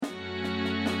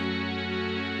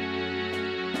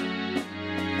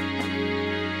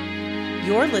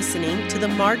You're listening to the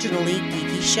Marginally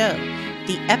Geeky Show,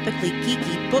 the epically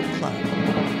geeky book club.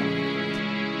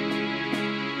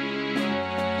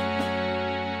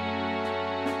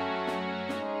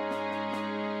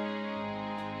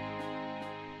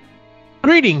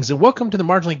 Greetings and welcome to the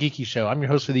Marginally Geeky Show. I'm your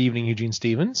host for the evening, Eugene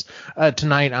Stevens.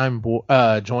 Tonight I'm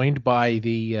joined by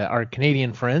our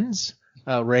Canadian friends,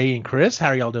 Ray and Chris. How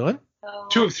are y'all doing?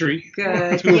 Two of three.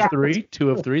 Good.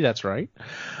 Two of three. That's right.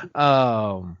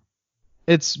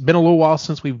 It's been a little while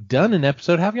since we've done an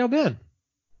episode. How have y'all been?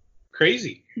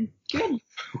 Crazy. Good.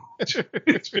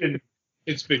 It's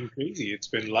been crazy. It's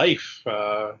been life.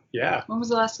 Yeah. When was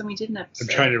the last time we did an episode?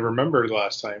 I'm trying to remember the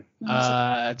last time.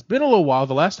 It's been a little while.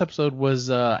 The last episode was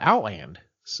Outland,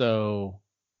 so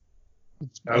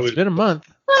it's been a month.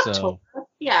 So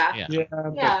yeah.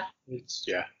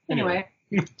 Anyway.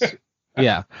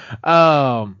 Yeah.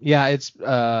 It's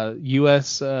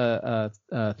U.S.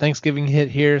 Thanksgiving hit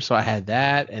here, so I had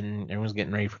that, and everyone's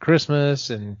getting ready for Christmas,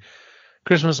 and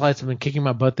Christmas lights have been kicking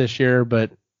my butt this year,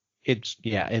 but it's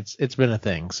been a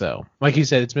thing. So, like you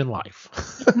said, it's been life.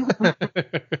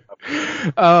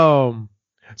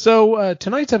 So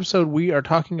tonight's episode, we are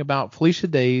talking about Felicia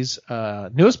Day's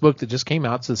newest book that just came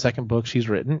out. It's the second book she's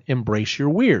written, Embrace Your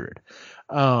Weird.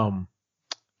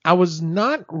 I was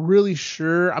not really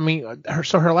sure. I mean,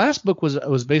 her last book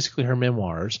was basically her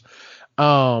memoirs.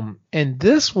 And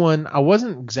this one, I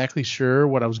wasn't exactly sure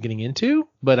what I was getting into,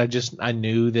 but I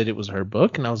knew that it was her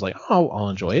book, and I was like, oh, I'll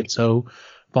enjoy it. So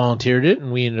volunteered it,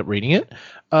 and we ended up reading it.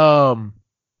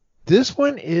 This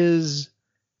one is,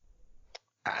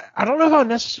 I don't know if I would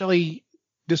necessarily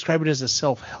describe it as a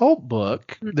self-help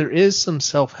book. There is some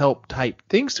self-help type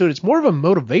things to it. It's more of a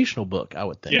motivational book, I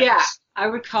would think. Yeah, I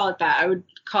would call it that. I would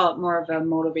call it more of a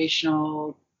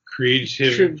motivational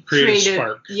creative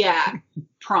spark. Yeah,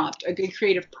 prompt, a good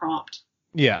creative prompt.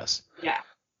 Yes. Yeah.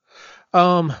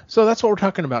 So that's what we're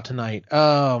talking about tonight.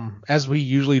 As we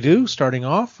usually do, starting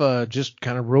off, just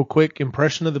kind of real quick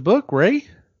impression of the book, Ray.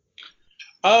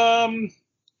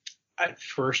 At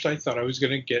first I thought I was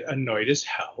going to get annoyed as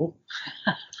hell.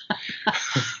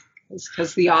 It's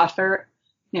because the author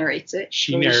narrates it.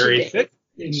 She narrates it,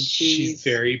 and she's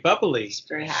very bubbly. She's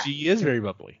very happy. She is very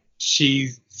bubbly.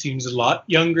 She seems a lot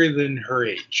younger than her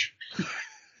age.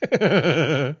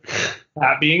 That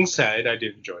being said, I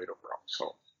did enjoy it overall.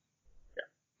 So, yeah.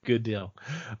 Good deal.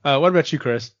 What about you,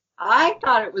 Chris? I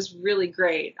thought it was really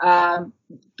great. The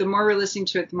more we're listening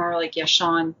to it, the more we're like, yeah,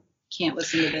 Sean can't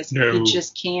listen to this. No. He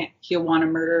just can't. He'll want to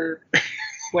murder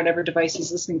whatever device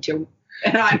he's listening to.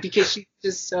 Because she's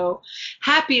just so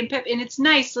happy and pep. And it's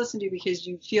nice to listen to because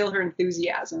you feel her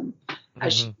enthusiasm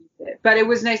as she reads it. But it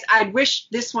was nice. I wish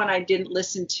this one I didn't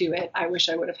listen to it. I wish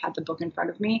I would have had the book in front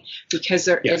of me because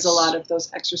there is a lot of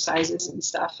those exercises and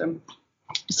stuff.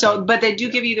 But they do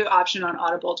give you the option on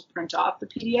Audible to print off the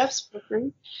PDFs for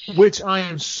free. Which I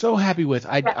am so happy with.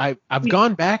 I've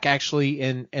gone back actually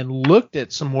and looked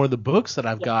at some more of the books that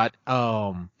I've got.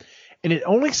 And it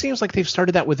only seems like they've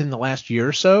started that within the last year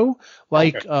or so.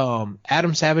 Like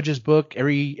Adam Savage's book,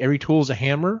 Every Tool is a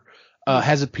Hammer,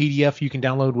 has a PDF you can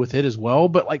download with it as well.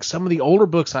 But like some of the older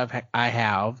books I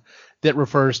have that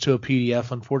refers to a PDF,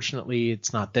 unfortunately,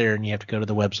 it's not there, and you have to go to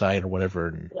the website or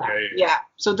whatever. Yeah.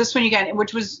 So this one you got,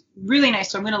 which was really nice.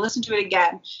 So I'm going to listen to it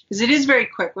again because it is very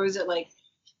quick. What was it, like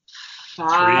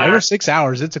 5 or 6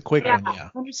 hours? It's a quick one, yeah.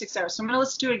 Under 6 hours. So I'm going to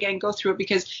listen to it again, go through it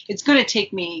because it's going to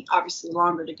take me obviously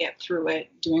longer to get through it,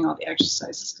 doing all the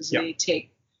exercises because they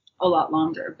take a lot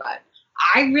longer. But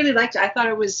I really liked it. I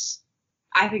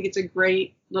think it's a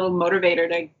great little motivator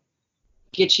to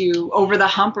get you over the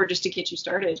hump or just to get you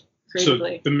started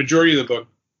creatively. So the majority of the book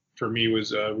for me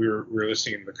was we were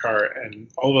listening in the car, and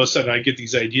all of a sudden I get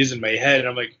these ideas in my head, and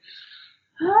I'm like,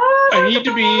 I need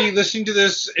to be listening to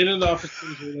this in an office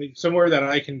somewhere that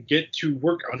I can get to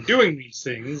work on doing these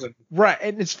things. Right,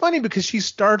 and it's funny because she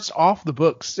starts off the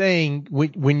book saying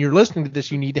when you're listening to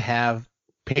this, you need to have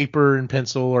paper and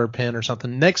pencil or a pen or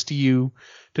something next to you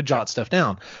to jot stuff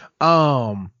down.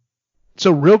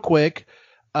 So real quick,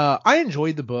 I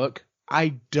enjoyed the book.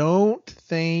 I don't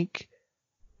think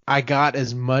I got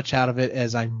as much out of it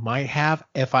as I might have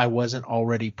if I wasn't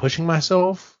already pushing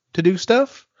myself to do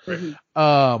stuff. Right.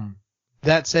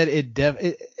 That said,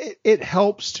 it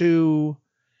helps to,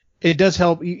 it does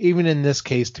help even in this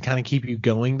case to kind of keep you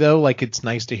going though. Like it's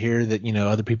nice to hear that,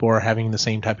 other people are having the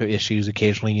same type of issues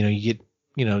occasionally, you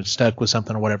get, stuck with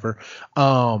something or whatever.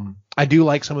 I do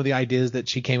like some of the ideas that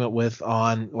she came up with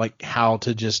on like how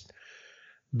to just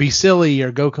be silly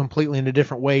or go completely in a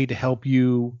different way to help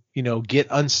you, get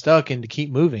unstuck and to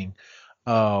keep moving.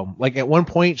 Like at one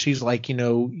point she's like,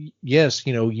 yes,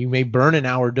 you may burn an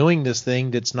hour doing this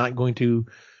thing that's not going to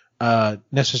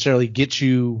necessarily get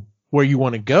you where you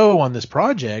want to go on this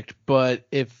project, but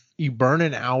if you burn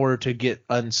an hour to get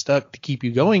unstuck to keep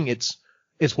you going, it's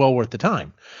well worth the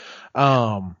time.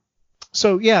 So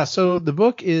the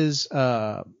book is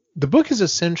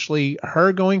essentially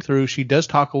her going through. She does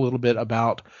talk a little bit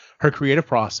about her creative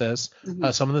process,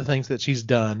 some of the things that she's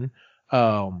done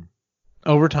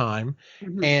over time,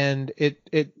 and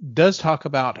it does talk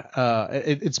about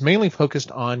it's mainly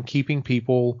focused on keeping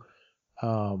people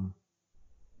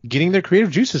getting their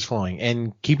creative juices flowing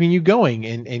and keeping you going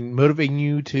and motivating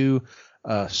you to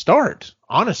start.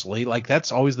 Honestly, like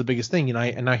that's always the biggest thing.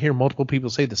 And I hear multiple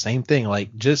people say the same thing.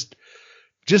 Like just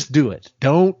do it.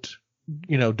 Don't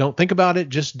think about it.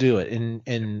 Just do it.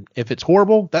 And if it's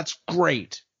horrible, that's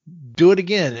great. Do it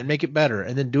again and make it better,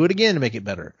 and then do it again and make it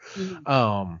better.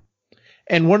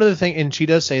 And one of the things, and she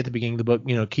does say at the beginning of the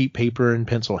book, keep paper and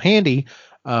pencil handy.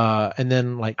 And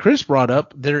then like Chris brought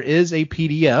up, there is a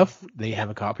PDF. They have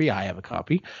a copy. I have a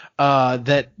copy,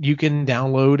 that you can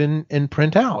download and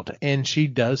print out. And she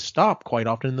does stop quite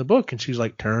often in the book. And she's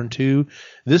like, turn to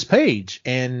this page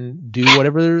and do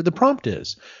whatever the prompt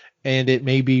is. And it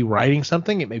may be writing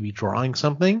something. It may be drawing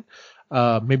something,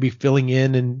 maybe filling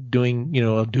in and doing,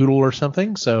 a doodle or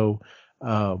something. So,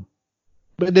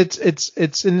 but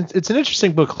it's an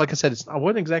interesting book. Like I said, I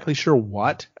wasn't exactly sure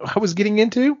what I was getting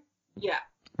into. Yeah.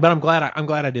 But I'm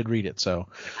glad I did read it. So,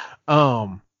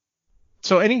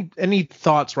 so any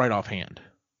thoughts right offhand?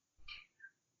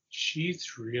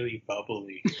 She's really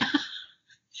bubbly.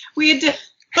 We had to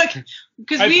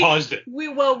because I paused it.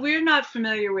 We're not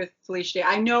familiar with Felicia Day.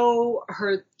 I know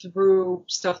her through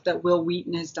stuff that Will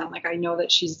Wheaton has done. Like I know that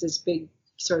she's this big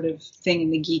sort of thing in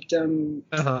the geekdom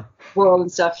world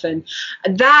and stuff, and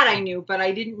that I knew, but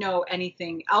I didn't know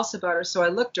anything else about her. So I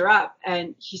looked her up,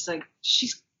 and he's like,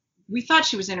 we thought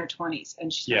she was in her 20s,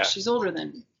 and she's older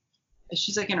than,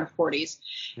 she's like in her 40s.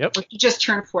 Yep. Or she just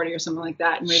turned 40 or something like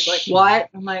that. And Ray's like, what?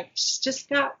 I'm like, she's just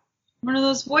got one of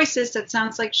those voices that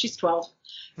sounds like she's 12.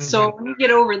 So when you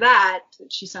get over that,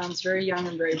 she sounds very young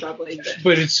and very bubbly.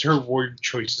 But it's her word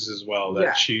choices as well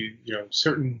that she,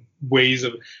 certain ways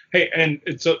of, hey, and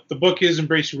the book is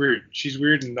Embrace Your Weird. She's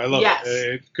weird, and I love it.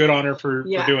 It's good on her for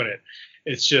doing it.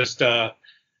 It's just,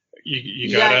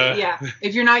 you gotta. Yeah.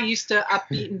 If you're not used to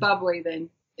upbeat and bubbly,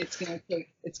 then it's gonna take.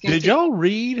 Did y'all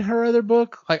read her other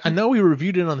book? Like I know we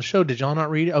reviewed it on the show. Did y'all not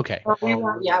read it? Okay. We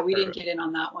didn't get in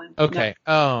on that one. Okay.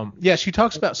 No. Yeah, she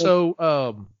talks about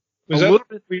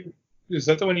is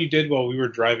that the one you did while we were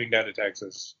driving down to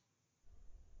Texas?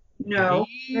 No.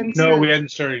 No, we hadn't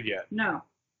started yet. No.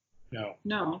 I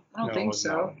don't think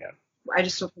so. I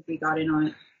just don't think we got in on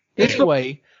it.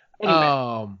 Anyway.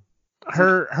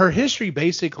 Her history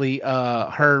basically, it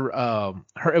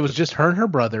was just her and her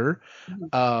brother.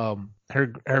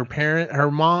 Her parents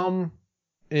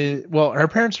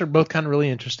are both kind of really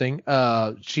interesting.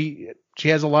 She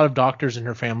has a lot of doctors in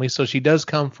her family, so she does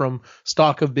come from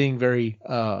stock of being very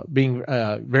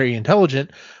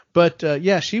intelligent. But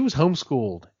she was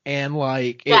homeschooled, and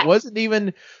it wasn't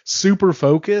even super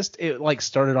focused. It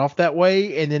started off that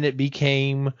way, and then it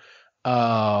became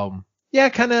kind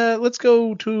of let's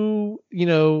go to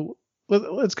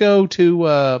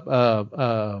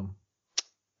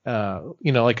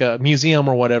like a museum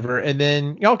or whatever, and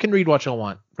then y'all can read what y'all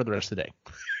want for the rest of the day.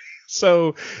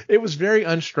 So it was very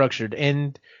unstructured,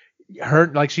 and her,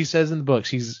 like she says in the book,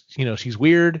 she's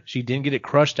weird. She didn't get it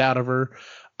crushed out of her.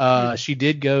 She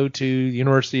did go to the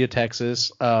University of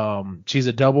Texas. She's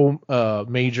a double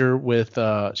major with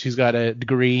she's got a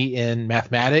degree in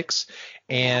mathematics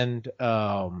and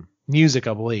music,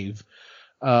 I believe.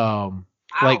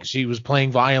 Like she was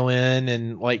playing violin,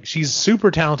 and she's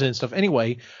super talented and stuff.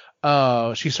 Anyway,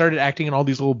 she started acting in all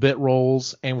these little bit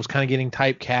roles and was kind of getting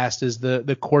typecast as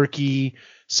the quirky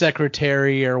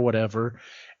secretary or whatever.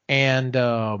 And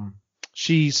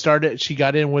she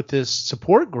got in with this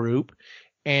support group,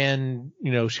 and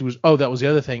she was, that was the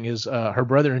other thing is her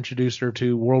brother introduced her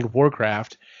to World of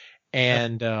Warcraft,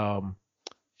 and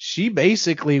she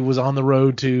basically was on the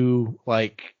road to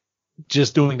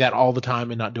just doing that all the time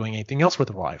and not doing anything else with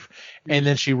her life. And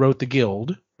then she wrote The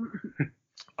Guild,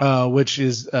 which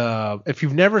is, if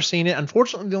you've never seen it,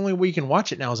 unfortunately the only way you can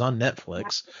watch it now is on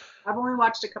Netflix. I've only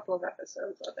watched a couple of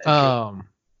episodes of it.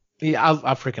 Yeah,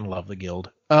 I freaking love The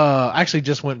Guild. I actually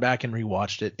just went back and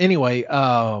rewatched it. Anyway,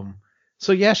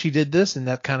 so yeah, she did this, and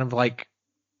that kind of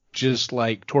just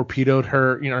torpedoed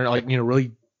her,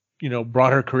 really,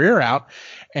 brought her career out.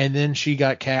 And then she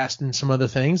got cast in some other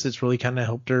things that's really kind of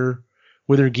helped her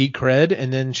with her geek cred,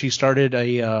 and then she started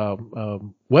a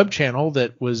web channel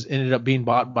that ended up being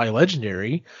bought by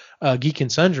Legendary, Geek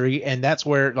and Sundry, and that's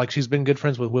where, like, she's been good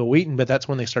friends with Will Wheaton, but that's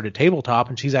when they started Tabletop,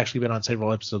 and she's actually been on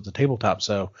several episodes of Tabletop.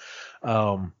 So,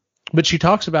 but she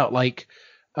talks about, like,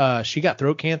 she got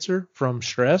throat cancer from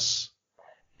stress,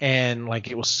 and,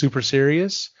 like, it was super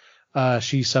serious.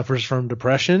 She suffers from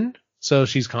depression, so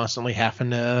she's constantly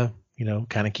having to,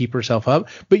 kind of keep herself up.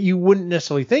 But you wouldn't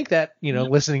necessarily think that,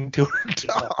 listening to her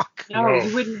talk. No,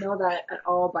 you wouldn't know that at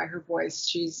all by her voice.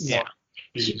 She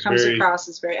comes very... across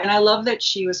as very, and I love that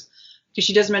because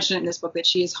she does mention it in this book that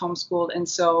she is homeschooled, and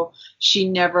so she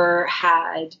never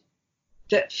had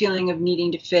that feeling of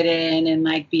needing to fit in and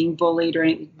like being bullied or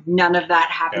anything. None of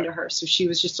that happened to her. So she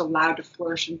was just allowed to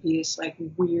flourish and be this like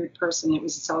weird person. It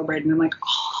was celebrated. And I'm like,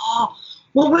 oh,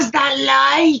 what was that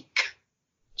like?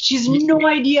 She's no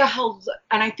idea how,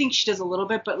 and I think she does a little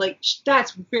bit, but like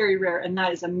that's very rare, and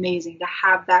that is amazing to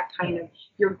have that kind of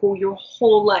your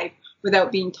whole life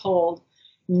without being told,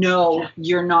 no,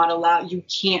 you're not allowed, you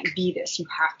can't be this, you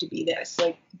have to be this.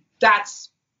 Like that's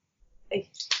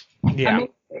amazing.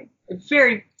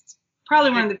 Very,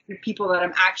 probably one of the people that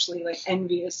I'm actually like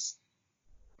envious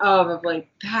of like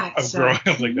that's a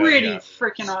pretty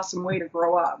freaking awesome way to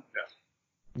grow up.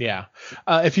 Yeah.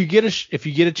 If you get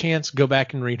a chance, go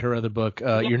back and read her other book.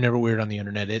 You're Never Weird on the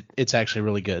Internet. It's actually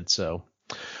really good. So,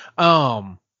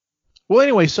 well,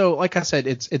 anyway, so like I said,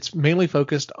 it's mainly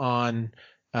focused on,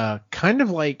 kind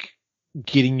of like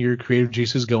getting your creative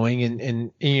juices going.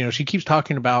 And she keeps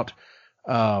talking about,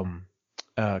 coming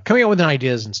up with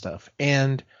ideas and stuff.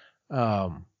 And,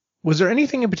 was there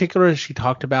anything in particular she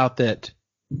talked about that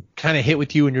kind of hit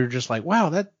with you and you're just like, wow,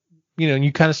 that, and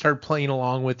you kind of start playing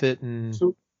along with it? And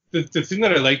so the thing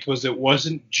that I liked was it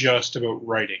wasn't just about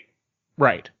writing.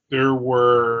 Right. There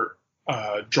were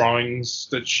drawings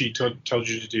that she tells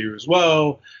you to do as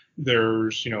well.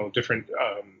 There's, different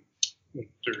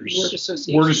there's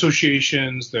word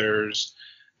associations. There's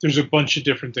a bunch of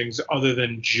different things other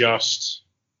than just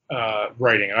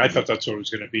writing. And I thought that's what it was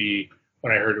going to be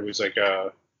when I heard it was like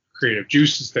a creative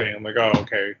juices thing. I'm like, oh,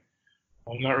 okay.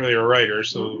 Well, I'm not really a writer,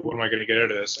 so what am I going to get out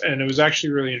of this? And it was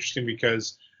actually really interesting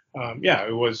because,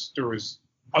 there was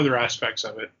other aspects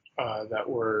of it that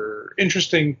were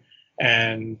interesting,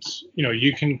 and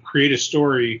you can create a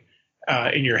story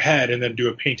in your head and then do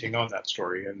a painting on that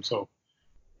story, and so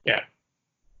yeah.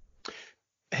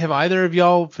 Have either of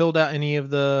y'all filled out any of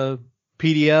the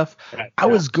PDF? I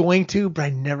was going to, but I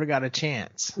never got a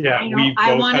chance. Yeah, we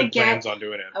both had plans on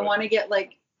doing it. I want to get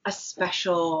like a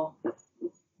special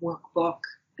workbook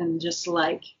and just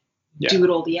like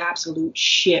doodle the absolute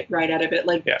shit right out of it.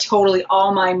 Like totally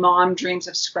all my mom dreams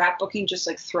of scrapbooking, just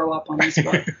like throw up on this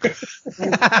book.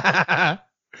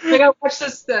 Like I watch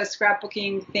the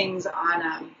scrapbooking things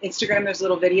on Instagram. There's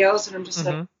little videos and I'm just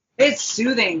like, it's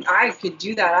soothing. I could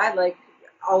do that. I like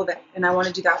all of it. And I want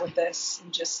to do that with this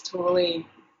and just totally.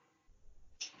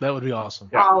 That would be awesome.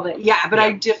 All of it. Yeah. But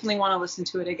I definitely want to listen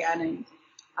to it again. And,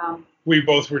 we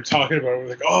both were talking about it. We're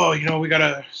like, oh, we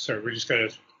just got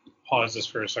to pause this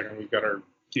for a second. We've got our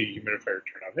dehumidifier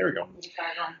turned on. There we go.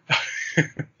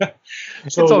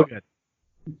 It's all good.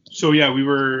 So yeah, we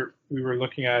were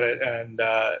looking at it, and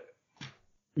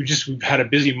we've had a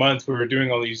busy month. We were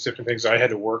doing all these different things. I had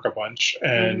to work a bunch,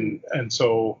 and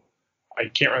so I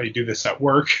can't really do this at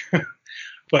work.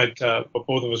 But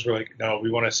both of us were like, no, we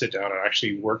want to sit down and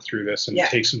actually work through this and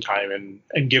take some time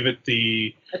and give it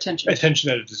the attention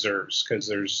that it deserves, because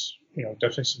there's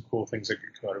definitely some cool things that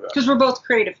could come out of that. Because we're both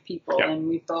creative people and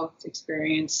we've both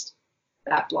experienced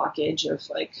that blockage of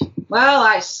like, well,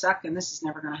 I suck and this is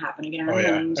never going to happen again. Oh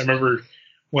yeah, I remember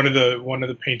one of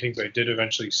the paintings I did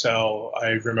eventually sell.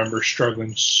 I remember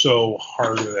struggling so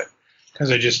hard with it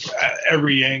because I just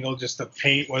every angle, just the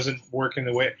paint wasn't working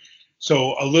the way.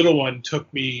 So a little one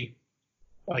took me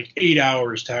like 8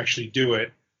 hours to actually do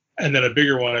it. And then a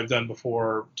bigger one I've done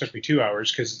before took me 2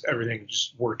 hours because everything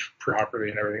just worked properly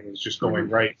and everything was just going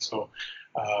right. So,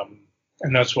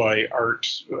 and that's why art,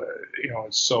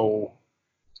 it's so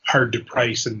hard to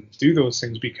price and do those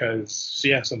things because,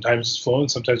 sometimes it's flowing,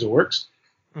 sometimes it works.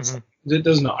 Sometimes it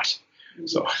does not.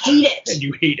 So hate it. And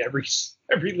you hate every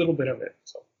little bit of it.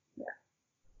 So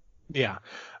yeah.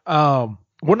 I'm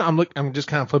just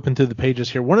kind of flipping through the pages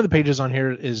here. One of the pages on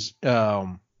here is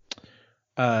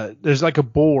there's like a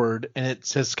board and it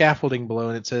says scaffolding below,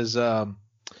 and it says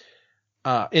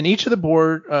in each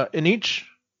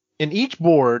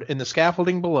board in the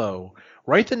scaffolding below,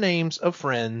 write the names of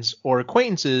friends or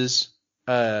acquaintances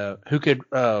who could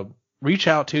reach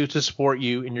out to support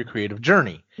you in your creative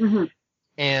journey.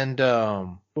 And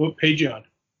what page are you on?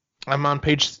 I'm on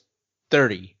page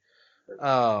 30.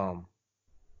 And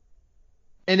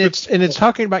it's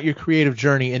talking about your creative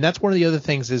journey, and that's one of the other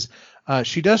things is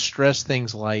she does stress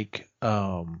things like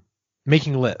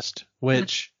making lists,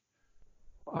 which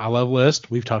I love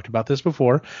lists. We've talked about this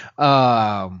before.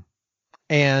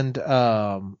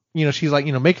 She's like,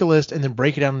 make a list and then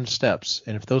break it down into steps.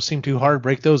 And if those seem too hard,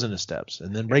 break those into steps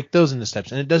and then break those into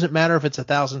steps. And it doesn't matter if it's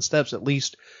 1,000 steps, at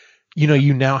least,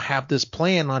 you now have this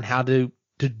plan on how to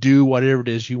do whatever it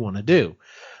is you want to do.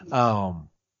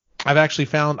 I've actually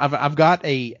found I've got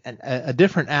a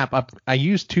different app. I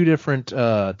use two different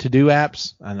to-do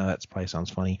apps. I know that probably sounds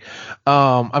funny.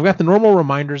 I've got the normal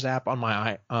reminders app on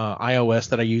my iOS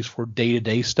that I use for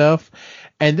day-to-day stuff,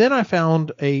 and then I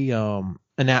found an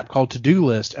app called To-Do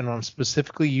List, and I'm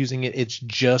specifically using it. It's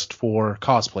just for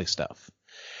cosplay stuff,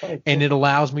 and it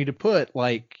allows me to put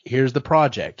like, here's the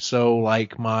project. So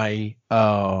like my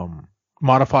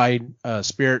modified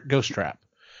Spirit Ghost Trap,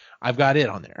 I've got it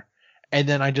on there. And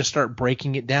then I just start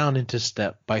breaking it down into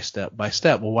step by step by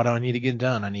step. Well, what do I need to get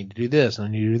done? I need to do this and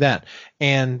I need to do that.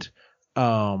 And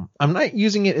I'm not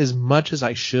using it as much as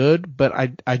I should, but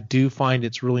I do find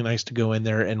it's really nice to go in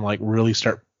there and like really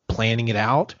start planning it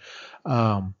out.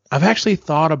 I've actually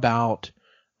thought about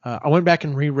I went back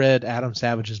and reread Adam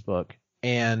Savage's book,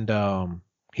 and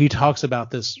he talks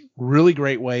about this really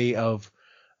great way of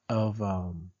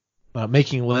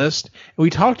making lists. And we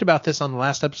talked about this on the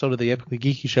last episode of the Epically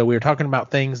Geeky Show. We were talking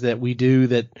about things that we do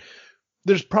that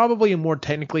there's probably a more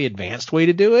technically advanced way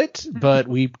to do it, but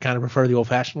we kind of prefer the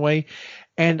old-fashioned way.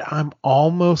 And I'm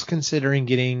almost considering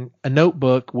getting a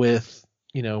notebook with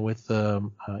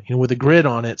a grid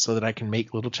on it so that I can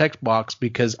make little checkbox,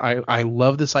 because I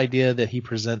love this idea that he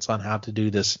presents on how to do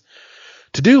this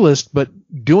to-do list. But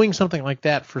doing something like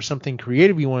that for something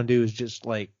creative you want to do is just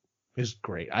like, is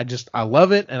great. I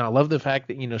love it, and I love the fact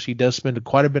that she does spend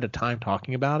quite a bit of time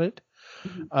talking about it.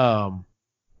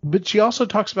 But she also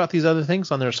talks about these other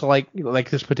things on there. So like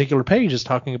this particular page is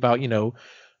talking about name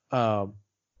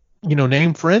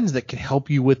friends that can help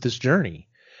you with this journey.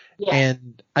 Yeah.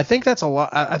 And I think that's a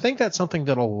lot. I think that's something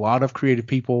that a lot of creative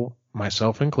people,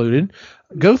 myself included,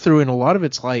 go through. And a lot of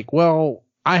it's like, well,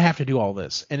 I have to do all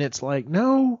this, and it's like,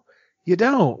 no, you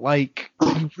don't. Like,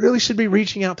 you really should be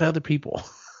reaching out to other people.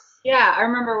 Yeah, I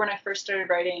remember when I first started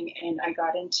writing, and I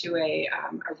got into a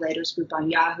writers group on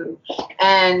Yahoo,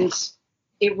 and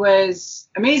it was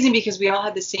amazing because we all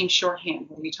had the same shorthand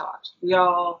when we talked.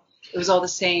 It was all the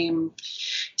same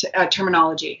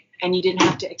terminology, and you didn't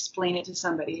have to explain it to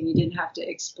somebody, and you didn't have to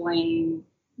explain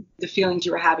the feelings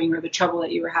you were having or the trouble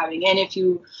that you were having. And if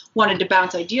you wanted to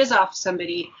bounce ideas off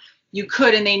somebody, you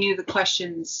could, and they knew the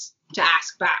questions to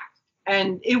ask back.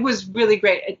 And it was really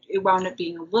great. It wound up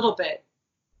being a little bit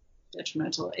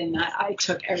detrimental in that I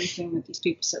took everything that these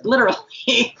people said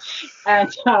literally,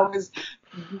 and I was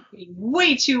being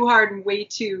way too hard and way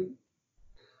too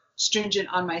stringent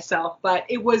on myself. But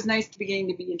it was nice at the beginning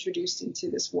to be introduced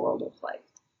into this world of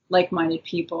like-minded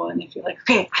people, and if you're like,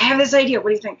 okay, I have this idea, what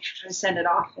do you think? And send it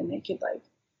off, and they could like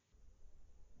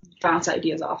bounce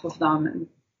ideas off of them. And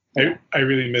I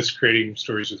really miss creating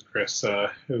stories with Chris.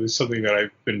 It was something that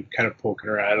I've been kind of poking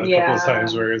her at a couple of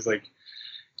times, where it's like,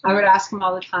 I would ask him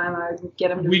all the time. I would get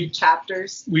him to read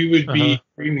chapters. We would be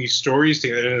reading these stories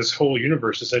together in this whole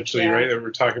universe, essentially, right? That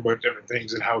we're talking about different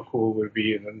things and how cool it would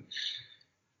be, and then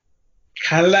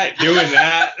kind of like doing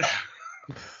that.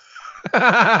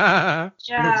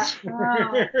 Yes.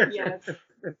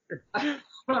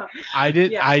 I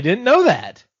didn't know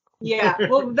that. Yeah,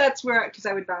 well, that's where, because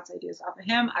I would bounce ideas off of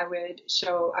him. I would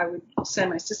send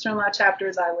my sister-in-law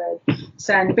chapters. I would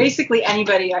send basically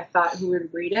anybody I thought who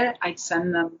would read it. I'd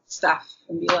send them stuff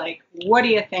and be like, what do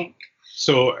you think?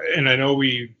 So, and I know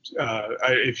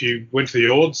if you went to the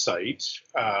old site,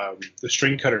 the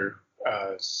String Cutter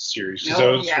series, because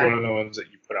that was one of the ones that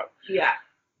you put up. Yeah.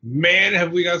 Man,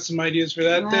 have we got some ideas for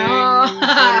that thing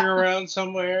floating around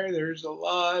somewhere. There's a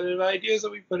lot of ideas that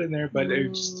we put in there, but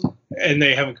and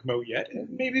they haven't come out yet, and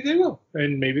maybe they will,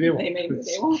 and maybe they won't. Maybe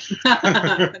they won't.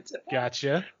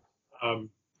 Gotcha.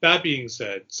 That being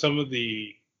said, some of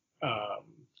the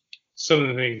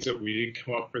things that we did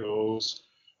come up for those,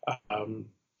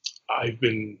 I've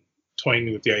been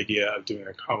toying with the idea of doing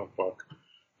a comic book,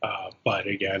 but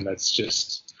again, that's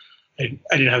just I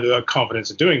didn't have the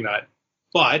confidence in doing that.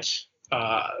 But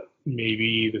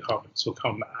maybe the confidence will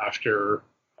come after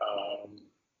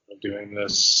doing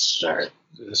this start,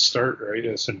 right?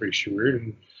 It's Embrace Your Weird,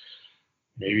 and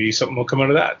maybe something will come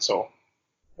out of that. So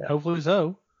hopefully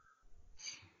so,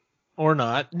 or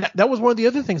not. That was one of the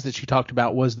other things that she talked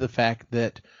about, was the fact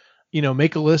that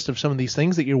make a list of some of these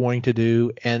things that you're wanting to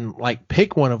do, and like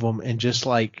pick one of them and just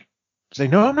like say,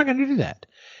 no, I'm not going to do that.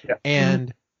 Yeah.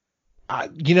 And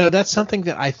that's something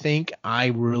that I think I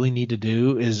really need to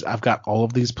do. Is I've got all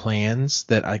of these plans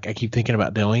that I keep thinking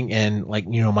about doing, and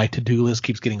my to-do list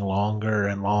keeps getting longer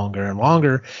and longer and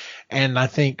longer. And I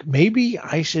think maybe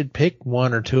I should pick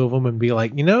one or two of them and be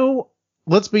like,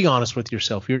 let's be honest with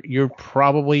yourself. You're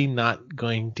probably not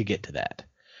going to get to that.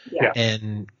 Yeah.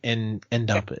 And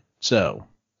dump it. So.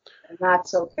 And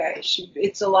that's okay.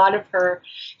 It's a lot of her.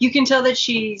 You can tell that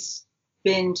she's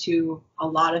been to a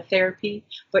lot of therapy,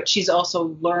 but she's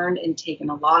also learned and taken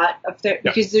a lot of therapy,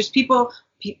 because there's people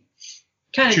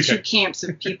kind of two camps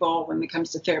of people when it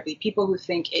comes to therapy. People who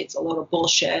think it's a load of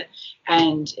bullshit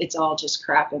and it's all just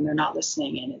crap and they're not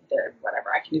listening and they're whatever,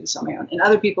 I can do this on my own. And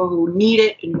other people who need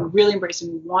it and really embrace it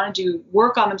and want to do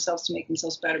work on themselves to make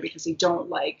themselves better because they don't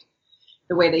like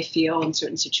the way they feel in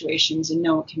certain situations and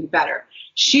know it can be better.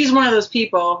 She's one of those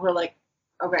people who are like,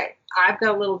 okay, I've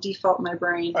got a little default in my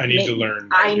brain. I need to learn.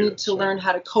 I need to learn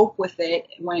how to cope with it.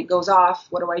 And when it goes off,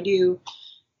 what do I do?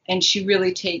 And she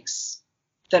really takes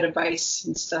that advice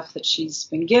and stuff that she's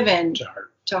been given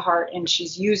to heart, and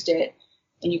she's used it.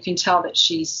 And you can tell that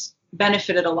she's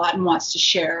benefited a lot and wants to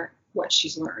share what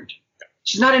she's learned.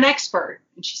 She's not an expert,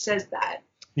 and she says that.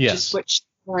 Yes. Just what she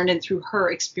learned and through her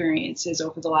experiences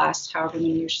over the last however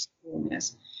many years she's doing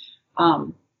this.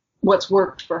 What's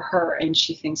worked for her, and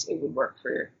she thinks it would work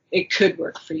for you. It could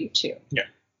work for you too. Yeah.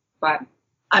 But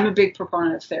I'm a big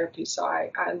proponent of therapy, so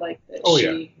I like that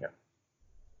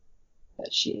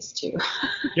that she is too.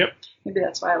 Yep. Maybe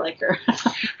that's why I like her.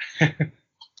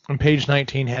 And page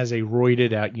 19 has a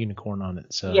roided out unicorn on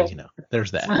it, so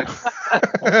there's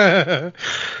that.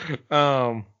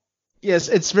 Yes,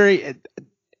 it's very.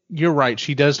 You're right.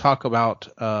 She does talk about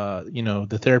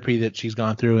the therapy that she's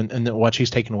gone through and what she's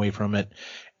taken away from it.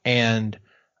 And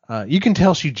you can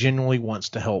tell she genuinely wants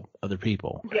to help other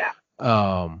people. Yeah.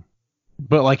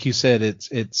 But like you said, it's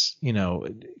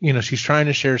she's trying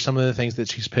to share some of the things that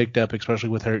she's picked up, especially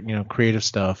with her creative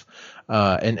stuff,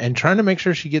 and trying to make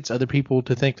sure she gets other people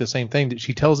to think the same thing. That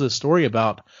she tells this story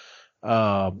about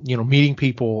meeting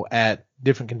people at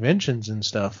different conventions and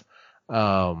stuff,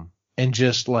 and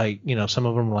just some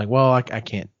of them are like, well, I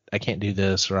can't do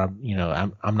this, or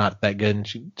I'm not that good, and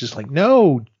she just like,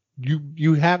 no.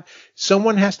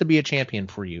 Someone has to be a champion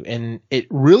for you, and it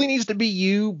really needs to be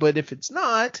you. But if it's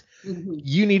not,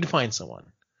 you need to find someone.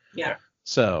 Yeah.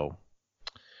 So,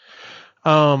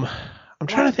 I'm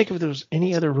trying to think if there was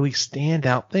any other really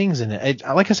standout things in it.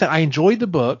 Like I said, I enjoyed the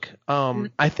book.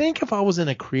 I think if I was in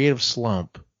a creative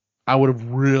slump, I would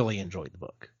have really enjoyed the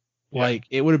book. Yeah. Like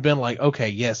it would have been like, okay,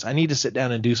 yes, I need to sit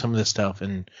down and do some of this stuff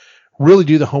and really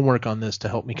do the homework on this to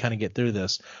help me kind of get through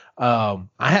this. I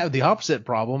have the opposite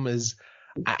problem is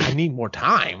I need more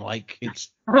time. Like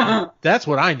that's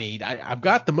what I need. I've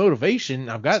got the motivation.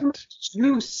 I've got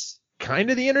juice,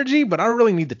 kind of the energy, but I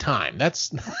really need the time.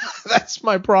 That's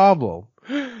my problem.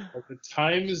 Well, the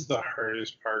time is the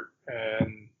hardest part.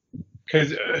 And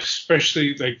because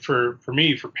especially like for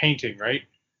me, for painting, right?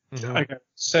 Mm-hmm. I got to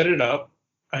set it up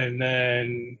and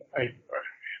then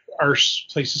our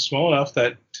place is small enough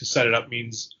that to set it up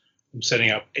means I'm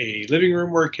setting up a living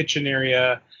room or a kitchen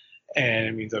area, and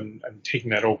it means I'm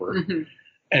taking that over. Mm-hmm.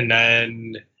 And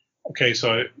then, okay,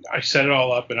 so I set it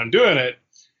all up and I'm doing it.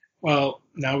 Well,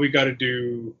 now we got to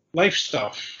do life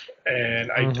stuff,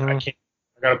 and I can't.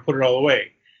 I got to put it all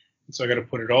away. And so I got to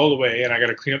put it all away, and I got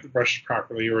to clean up the brushes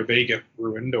properly, or they get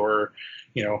ruined, or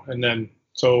and then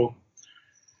so.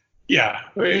 Yeah,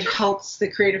 it helps the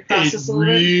creative process a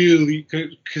little bit. Really,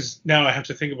 because now I have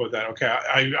to think about that. Okay,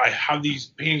 I have these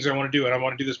paintings I want to do, and I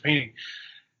want to do this painting.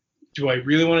 Do I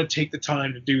really want to take the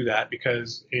time to do that?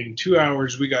 Because in 2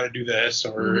 hours we got to do this,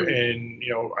 or in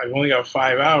I've only got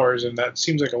 5 hours, and that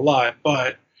seems like a lot,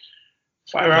 but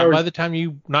 5 hours.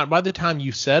 Not by the time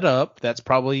you set up, that's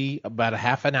probably about a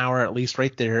half an hour at least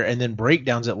right there, and then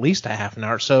breakdowns at least a half an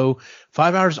hour. So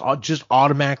 5 hours just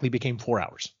automatically became 4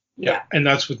 hours. Yeah, and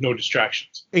that's with no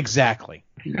distractions. Exactly.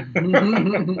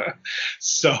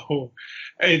 So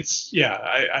it's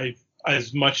I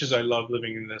as much as I love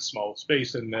living in this small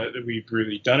space and that we've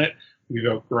really done it, we've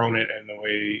outgrown it in the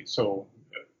way. So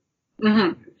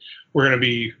we're going to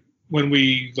be, when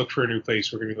we look for a new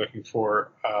place, we're going to be looking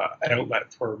for an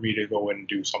outlet for me to go and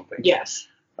do something. Yes.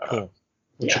 Cool.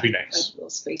 Which would be nice. A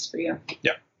little space for you.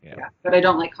 Yeah. But I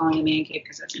don't like calling it a man cave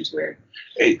because that seems weird.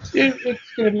 It's going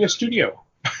to be a studio.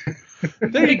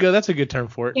 There you go. That's a good term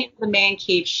for it. The man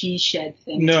cave she shed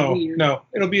thing. No,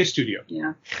 it'll be a studio.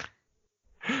 Yeah.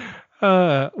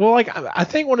 Well, like I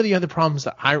think one of the problems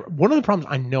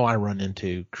I know I run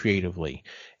into creatively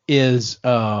is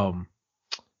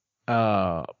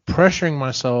pressuring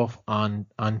myself on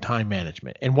time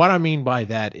management. And what I mean by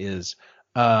that is,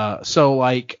 so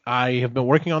like I have been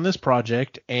working on this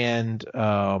project, and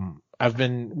I've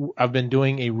been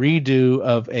doing a redo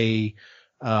of a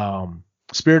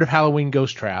Spirit of Halloween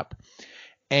Ghost Trap,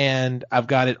 and I've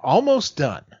got it almost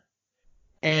done.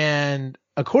 And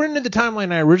according to the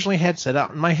timeline I originally had set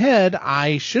out in my head,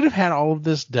 I should have had all of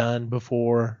this done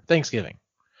before Thanksgiving.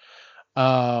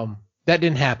 That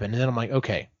didn't happen. And then I'm like,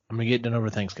 okay, I'm going to get it done over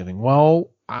Thanksgiving.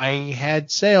 Well, I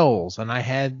had sales, and I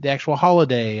had the actual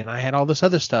holiday, and I had all this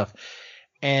other stuff.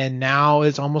 And now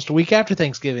it's almost a week after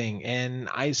Thanksgiving, and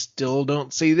I still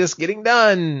don't see this getting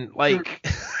done. Like,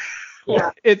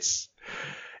 Yeah. it's,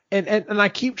 and I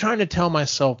keep trying to tell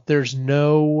myself there's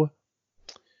no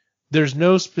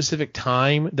specific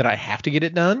time that I have to get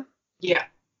it done. Yeah.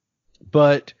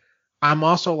 But I'm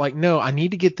also like, no, I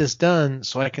need to get this done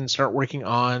so I can start working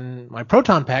on my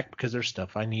proton pack, because there's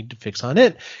stuff I need to fix on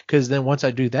it. Because then once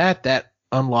I do that, that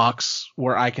unlocks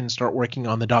where I can start working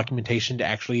on the documentation to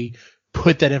actually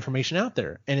put that information out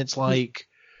there. And it's like,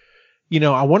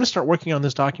 I want to start working on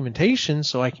this documentation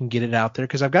so I can get it out there,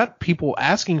 because I've got people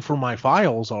asking for my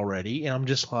files already. And I'm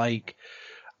just like,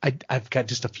 I've got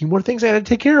just a few more things I got to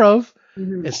take care of.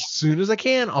 Mm-hmm. As soon as I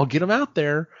can, I'll get them out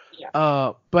there.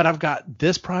 Yeah. But I've got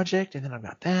this project, and then I've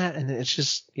got that, and then it's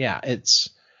just, and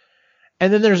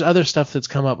then there's other stuff that's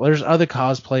come up. There's other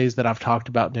cosplays that I've talked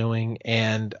about doing,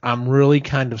 and I'm really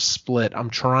kind of split.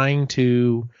 I'm trying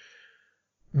to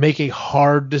make a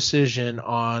hard decision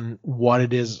on what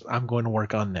it is I'm going to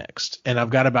work on next. And I've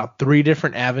got about 3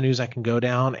 different avenues I can go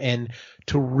down, and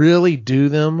to really do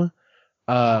them,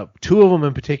 2 of them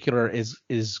in particular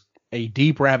is a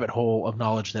deep rabbit hole of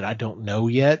knowledge that I don't know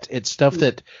yet. It's stuff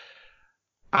that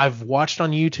I've watched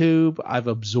on YouTube, I've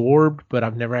absorbed, but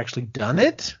I've never actually done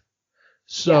it.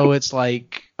 So it's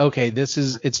like, okay, it's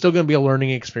still going to be a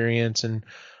learning experience. And,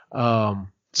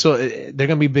 so they're going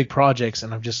to be big projects,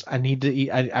 and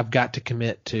I've got to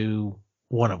commit to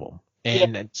one of them.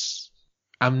 And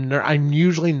I'm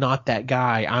usually not that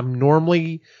guy. I'm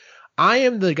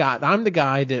the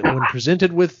guy that when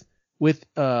presented with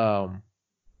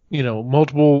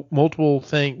multiple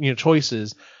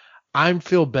choices, I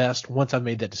feel best once I've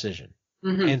made that decision.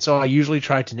 Mm-hmm. And so I usually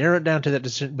try to narrow it down to that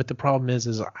decision. But the problem is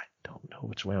I don't know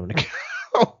which way I'm going to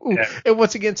go. Yeah. And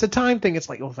once again, it's a time thing. It's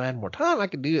like, well, if I had more time, I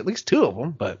could do at least 2 of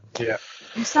them. But yeah,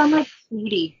 you sound like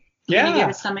Cheaty. Yeah. You get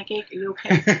a stomachache? Are you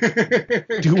okay?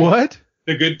 Do what?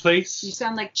 The Good Place. You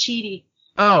sound like Cheaty.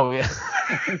 Oh yeah.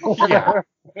 Yeah.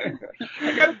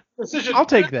 I got a decision. I'll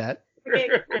take that.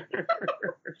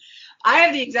 I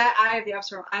have the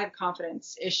opposite. I have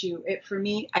confidence issue. For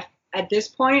me, at this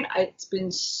point, it's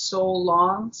been so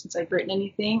long since I've written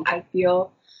anything. I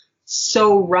feel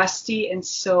so rusty and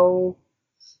so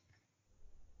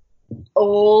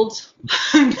old.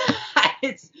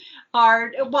 It's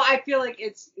hard. Well, I feel like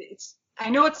it's. I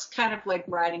know it's kind of like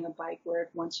riding a bike, where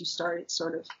once you start, it's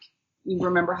sort of you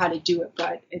remember how to do it,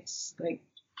 but it's like,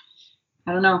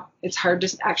 I don't know. It's hard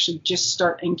to actually just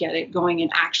start and get it going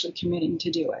and actually committing to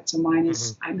do it. So mine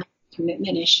is I'm having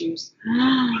commitment issues.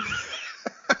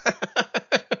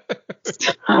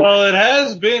 Well, it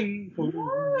has been.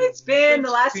 It's been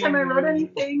the last time I wrote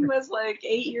anything was like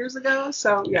 8 years ago.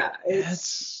 So yeah,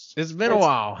 it's been a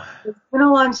while. It's been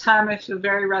a long time. I feel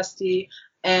very rusty,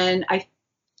 and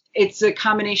it's a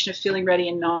combination of feeling ready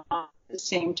and not at the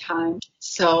same time.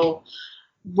 So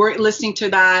we're listening to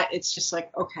that. It's just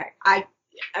like, okay,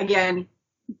 again,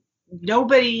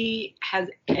 nobody has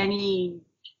any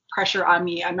pressure on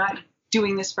me. I'm not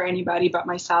doing this for anybody but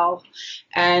myself.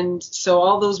 And so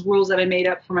all those rules that I made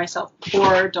up for myself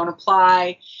before don't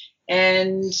apply.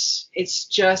 And it's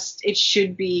just, it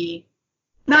should be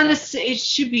it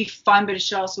should be fun, but it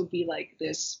should also be like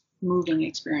this moving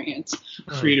experience.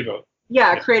 Creative outlet.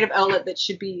 Yeah, a creative outlet that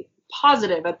should be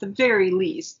positive at the very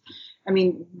least. I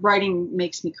mean, writing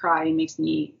makes me cry and makes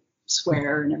me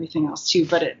swear and everything else too.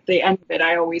 But at the end of it,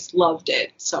 I always loved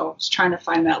it. So I was trying to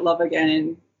find that love again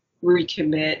and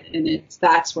recommit. And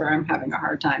that's where I'm having a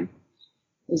hard time.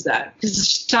 Is that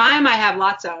because time I have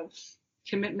lots of,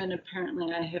 commitment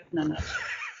apparently I have none of.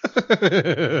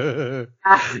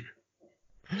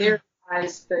 There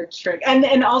lies the trick.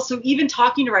 And also even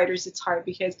talking to writers, it's hard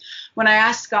because when I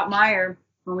asked Scott Meyer,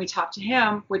 when we talked to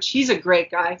him, which he's a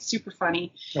great guy, super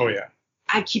funny. Oh yeah.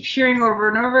 I keep hearing over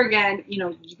and over again,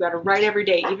 you got to write every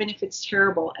day, even if it's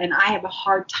terrible. And I have a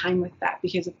hard time with that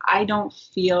because if I don't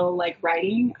feel like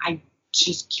writing, I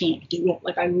just can't do it.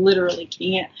 Like I literally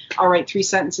can't. I'll write 3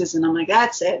 sentences and I'm like,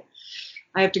 that's it.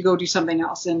 I have to go do something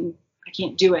else and I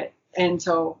can't do it. And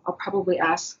so I'll probably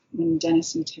ask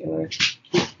Dennis and Taylor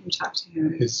You talk to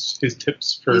him. His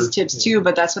tips for His tips too,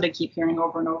 but that's what I keep hearing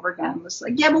over and over again. It was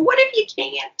like, yeah, but what if you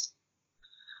can't?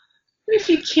 What if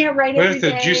you can't write What every if the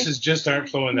day? juices just aren't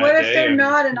flowing that What day? if they're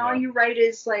not, and yeah. all you write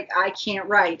is like, I can't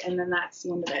write, and then that's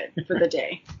the end of it for the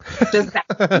day? Does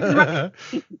that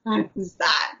does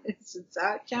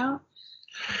that count?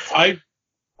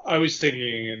 I was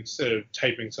thinking instead of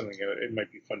typing something out, it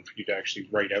might be fun for you to actually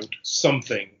write out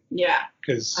something. Yeah.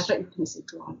 Because I thought you were going to say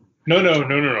draw.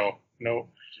 No.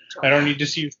 I don't need to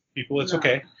see people. It's No.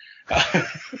 okay.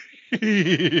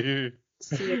 See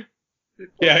it.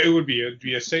 Yeah, it would be. It'd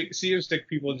be a sea of stick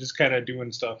people just kind of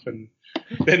doing stuff, and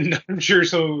then I'm sure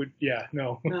so. Would, yeah,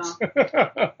 no. No.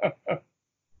 It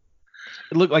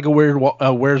looked like a weird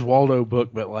Where's Waldo book,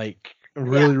 but like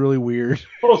really, really weird.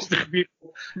 Most of the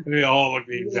people, they all look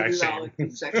the They exact do all same. look the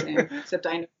exact same, except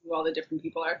I know who all the different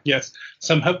people are. Yes,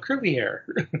 some have curly hair.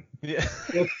 Yeah.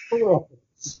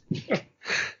 One's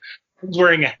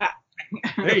wearing a hat.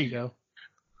 There you go.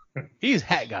 He's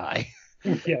Hat Guy.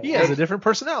 Yeah. He has a different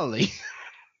personality.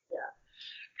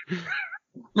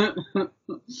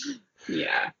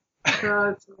 Yeah.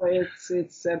 So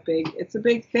it's a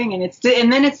big thing,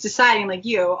 and then it's deciding, like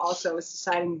you also is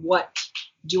deciding, what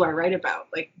do I write about?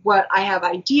 Like, what I have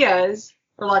ideas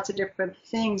for lots of different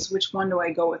things. Which one do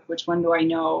I go with? Which one do I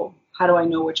know? How do I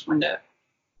know which one to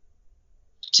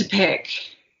pick?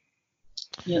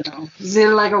 You know, is it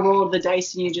like a roll of the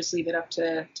dice and you just leave it up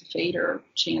to fate or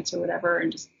chance or whatever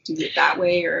and just do it that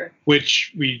way? Or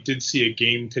Which we did see a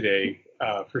game today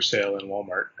for sale in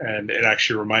Walmart, and it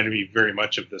actually reminded me very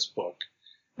much of this book.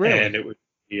 Really? And it was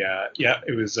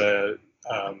it was a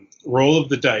roll of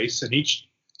the dice, and each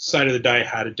side of the die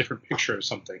had a different picture of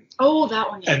something, oh, that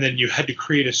one. Yeah. and then you had to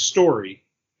create a story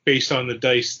based on the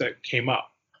dice that came up.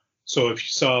 So if you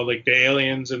saw like the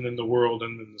aliens and then the world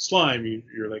and then the slime,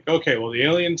 you're like, okay, well the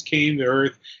aliens came to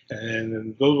Earth and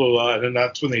then blah blah blah, and then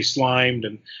that's when they slimed,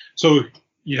 and so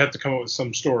you have to come up with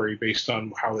some story based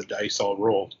on how the dice all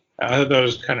rolled. I thought that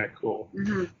was kind of cool.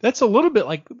 Mm-hmm. That's a little bit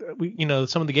like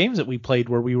some of the games that we played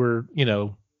where we were,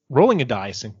 rolling a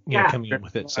dice and coming up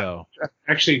with it. So I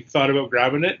actually thought about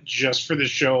grabbing it just for the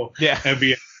show. Yeah. And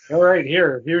be all right,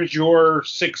 here's your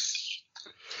 6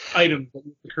 items that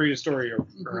you can create a story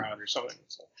around or something.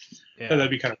 So that'd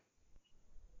be kind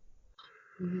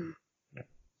of. Mm-hmm.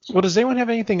 Well, does anyone have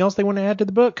anything else they want to add to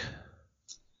the book?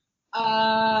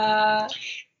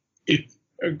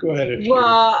 Go ahead.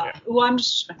 Well, I'm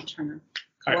trying to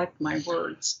collect my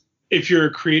words. If you're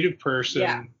a creative person,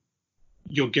 Yeah.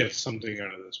 you'll get something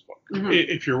out of this book. Mhm.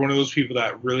 If you're one of those people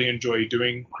that really enjoy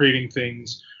creating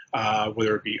things,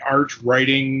 whether it be art,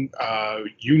 writing,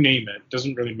 you name it,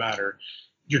 doesn't really matter,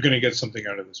 you're going to get something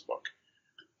out of this book.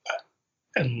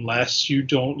 Unless you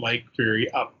don't like very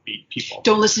upbeat people.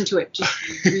 Don't listen to it.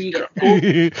 Just read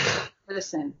it.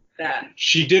 Listen. That.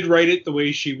 She did write it the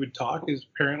way she would talk, is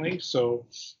apparently, so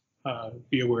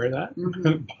be aware of that.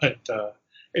 Mm-hmm. But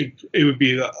it would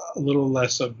be a little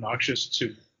less obnoxious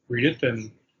to read it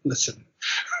than listen.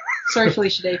 Sorry,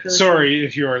 Felicia Day. Sorry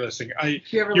if you are listening.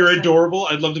 You're listen. adorable.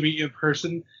 I'd love to meet you in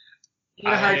person. You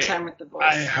had a hard time with the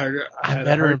voice. I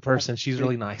met her in person. She's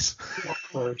really nice. Of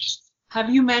course. Have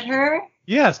you met her?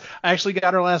 Yes, I actually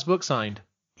got her last book signed.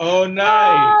 Oh,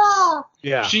 nice. Oh!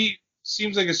 Yeah. She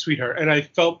seems like a sweetheart, and I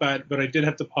felt bad, but I did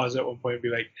have to pause at one point and be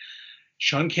like,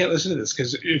 Sean can't listen to this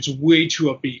because it's way too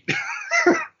upbeat.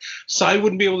 Cy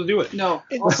wouldn't be able to do it. No.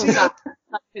 Also,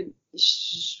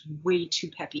 she's way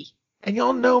too peppy. And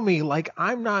y'all know me, like,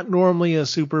 I'm not normally a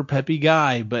super peppy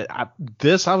guy, but I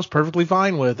was perfectly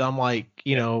fine with. I'm like,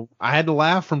 I had to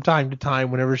laugh from time to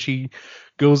time whenever she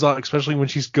goes off, especially when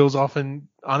she goes off on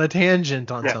a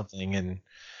tangent on something. And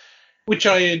which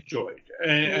I enjoyed.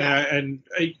 And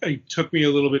it took me a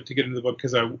little bit to get into the book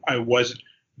because I wasn't.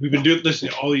 We've been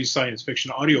listening to all these science fiction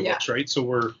audiobooks, right?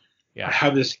 So I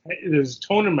have this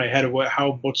tone in my head of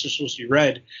how books are supposed to be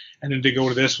read, and then to go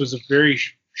to this was a very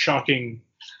shocking.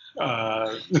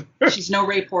 She's no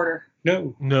Ray Porter.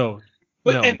 No,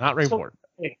 not Ray Porter.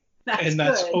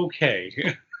 That's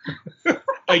okay.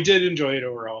 I did enjoy it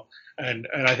overall, and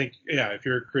I think if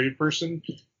you're a creative person,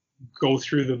 go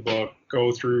through the book,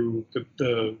 go through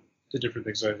the different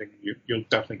things. I think you'll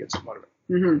definitely get some out of it.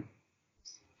 Mm-hmm.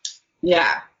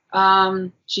 Yeah.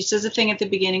 She says a thing at the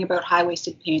beginning about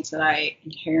high-waisted pants that I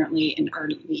inherently and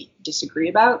ardently disagree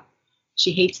about.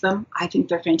 She hates them. I think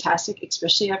they're fantastic,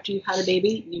 especially after you've had a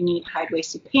baby. You need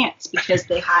high-waisted pants because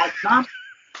they hide them.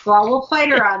 So I will fight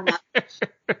her on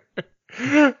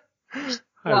that.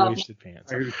 High-waisted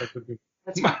pants.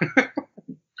 That's fine.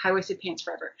 High-waisted pants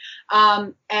forever.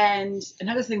 And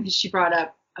another thing that she brought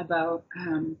up about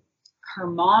her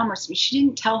mom or something. She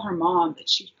didn't tell her mom that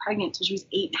she was pregnant until she was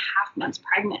 8.5 months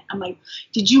pregnant. I'm like,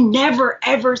 did you never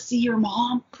ever see your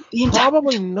mom?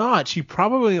 Probably not. She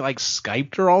probably like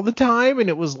Skyped her all the time, and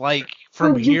it was like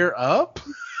from here up.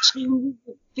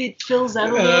 It fills out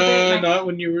a little bit. Not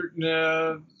when you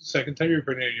were second time you were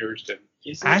pregnant. Yours didn't.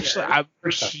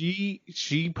 Actually,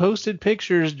 she posted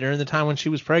pictures during the time when she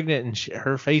was pregnant, and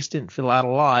her face didn't fill out a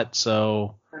lot.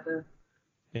 So,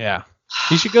 yeah,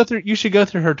 you should go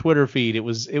through her Twitter feed. It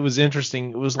was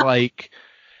interesting. It was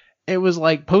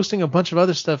like posting a bunch of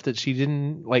other stuff that she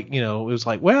didn't like. You know, it was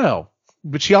like, well,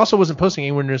 but she also wasn't posting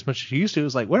anywhere near as much as she used to. It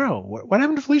was like, well, what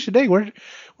happened to Felicia Day? Where'd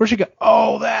she go?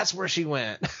 Oh, that's where she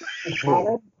went. What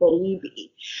a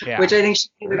baby. Yeah. Which I think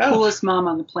she'd be the coolest mom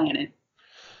on the planet.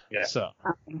 Yeah. So.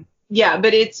 Yeah,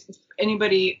 but it's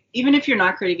anybody, even if you're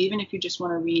not creative, even if you just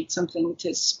want to read something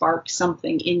to spark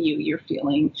something in you, you're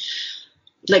feeling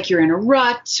like you're in a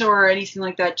rut or anything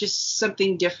like that, just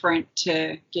something different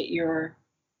to get your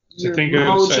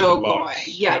mojo going.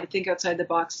 Yeah, to think outside the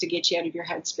box, to get you out of your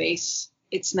headspace.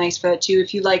 It's nice for that too.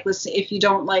 If you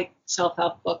don't like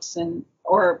self-help books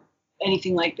or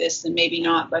anything like this, then maybe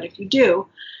not. But if you do,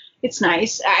 it's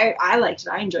nice. I liked it.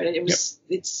 I enjoyed it.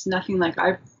 It's nothing like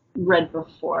I've read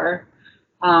before.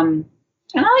 And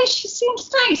she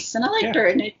seems nice, and I liked her.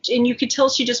 And you could tell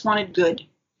she just wanted good.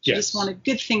 She just wanted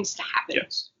good things to happen,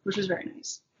 which was very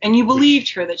nice. And you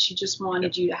believed her that she just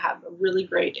wanted you to have a really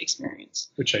great experience.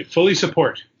 Which I fully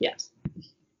support. Yes.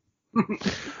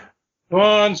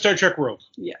 On Star Trek World.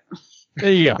 Yeah.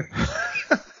 There you go.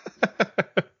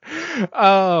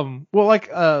 Well,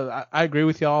 I agree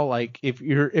with y'all. Like, if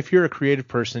you're a creative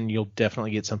person, you'll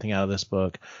definitely get something out of this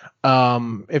book.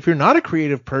 If you're not a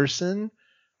creative person,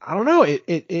 I don't know.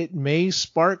 It may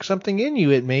spark something in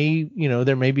you. It may,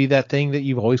 there may be that thing that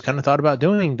you've always kind of thought about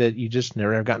doing that you just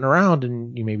never have gotten around,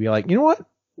 and you may be like, you know what?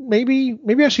 Maybe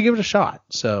I should give it a shot.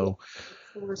 So.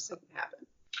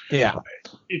 Yeah.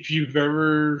 If you've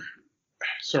ever,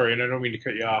 sorry, and I don't mean to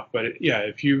cut you off, but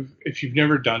if you've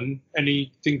never done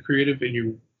anything creative and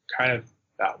you kind of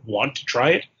want to try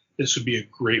it, this would be a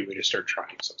great way to start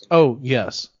trying something. Oh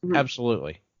yes,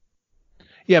 absolutely.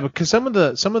 Yeah, because some of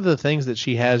the things that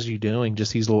she has you doing,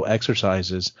 just these little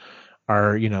exercises,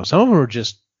 are some of them are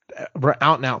just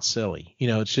out and out silly.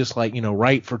 It's just like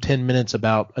write for 10 minutes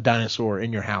about a dinosaur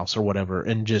in your house or whatever,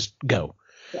 and just go.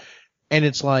 And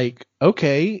it's like,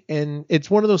 okay. And it's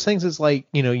one of those things that's like,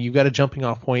 you've got a jumping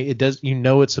off point. It does,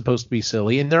 it's supposed to be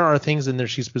silly. And there are things in there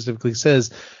she specifically says,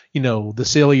 the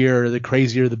sillier, the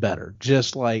crazier, the better.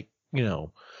 Just like,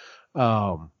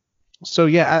 so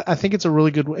yeah, I think it's a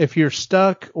really good, if you're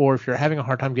stuck or if you're having a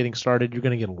hard time getting started, you're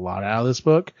going to get a lot out of this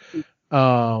book.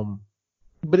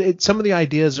 But some of the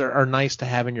ideas are nice to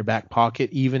have in your back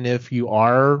pocket, even if you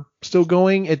are still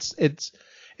going.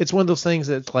 It's one of those things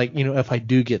that's like, if I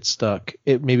do get stuck,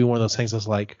 it may be one of those things that's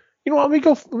like, let me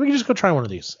just go try one of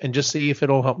these and just see if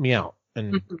it'll help me out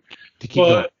and to keep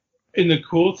going. And the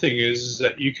cool thing is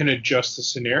that you can adjust the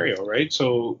scenario, right?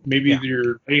 So maybe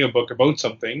you're writing a book about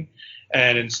something,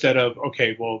 and instead of,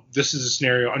 okay, well, this is a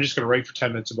scenario, I'm just going to write for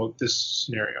 10 minutes about this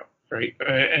scenario, right?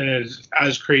 And it's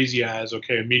as crazy as,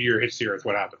 okay, a meteor hits the Earth,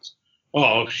 what happens?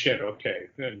 Oh, shit, okay.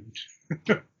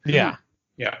 Yeah.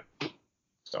 Yeah.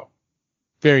 So.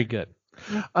 Very good.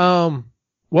 Well,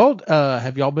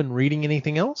 have y'all been reading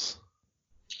anything else?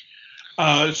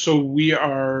 So we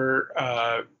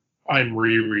are, I'm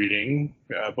rereading,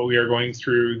 but we are going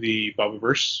through the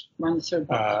Bobiverse. We're on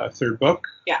the third book.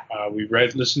 Yeah. We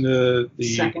listened to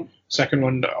the second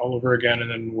one all over again, and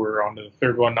then we're on to the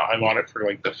third one. I'm on it for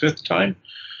like the fifth time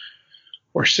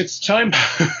or sixth time.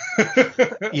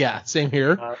 Yeah, same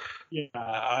here.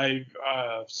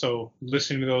 So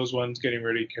listening to those ones, getting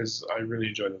ready, because I really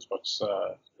enjoy those books.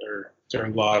 They're a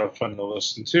lot of fun to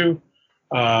listen to.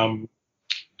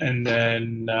 And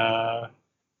then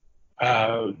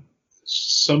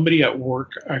somebody at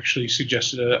work actually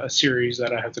suggested a series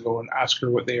that I have to go and ask her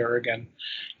what they are again,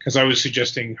 because I was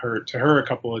suggesting to her a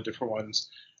couple of different ones,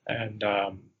 and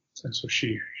so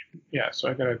so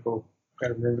I gotta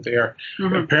remember what they are.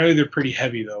 Mm-hmm. Apparently they're pretty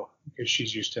heavy though, because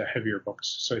she's used to heavier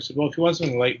books. So I said, well, if you want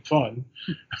something light and fun,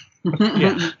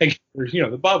 like,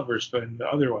 the Bobiverse and the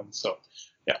other ones. So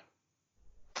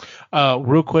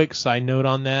real quick side note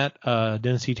on that,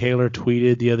 Dennis E. Taylor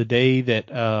tweeted the other day that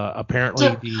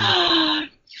apparently he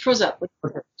froze up.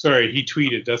 Sorry, he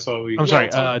tweeted. That's all we. I'm sorry.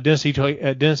 Dennis E.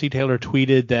 Taylor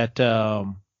tweeted that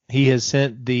he has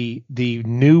sent the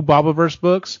new Bobiverse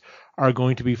books are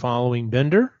going to be following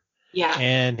Bender. Yeah.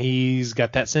 And he's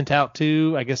got that sent out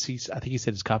to, I think he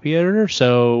said his copy editor.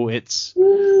 So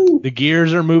the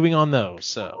gears are moving on those.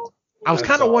 So. I was That's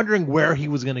kind of all. wondering where he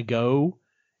was going to go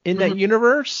in that Mhm.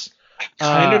 universe.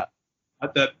 Kind of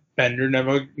thought that Bender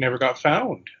never got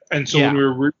found, and so when we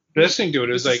were listening to it,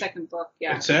 it was the like second book,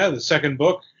 yeah. it's the second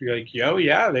book. You're like,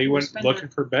 they Where's went Bender? looking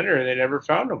for Bender and they never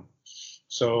found him.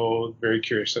 So very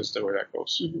curious as to where that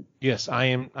goes. Mhm. Yes, I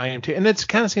am too. And it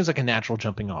kind of seems like a natural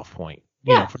jumping off point,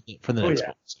 Yeah. for the Oh, next yeah.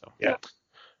 book. So. Yeah.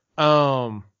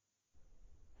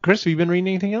 Chris, have you been reading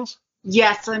anything else?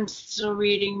 Yes, I'm still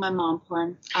reading my mom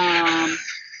porn.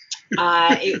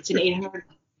 It's an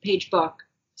 800-page book,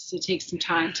 so it takes some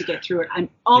time to get through it. I'm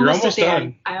almost at the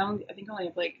end. I think I only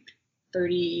have like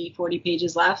 30, 40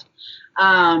 pages left.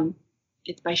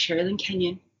 It's by Sherilyn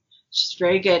Kenyon. She's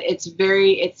very good. It's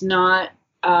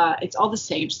all the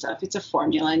same stuff. It's a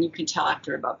formula, and you can tell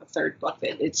after about the third book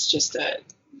that it's just a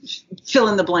fill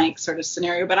in the blank sort of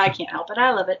scenario, but I can't help it.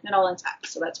 I love it, and it all intact,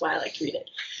 so that's why I like to read it.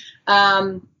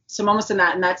 So I'm almost in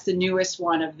that, and that's the newest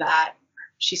one of that.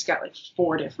 She's got like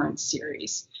 4 different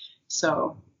series,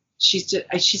 so she's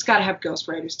got to have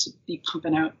ghostwriters to be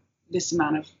pumping out this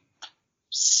amount of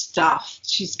stuff.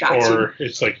 She's got Or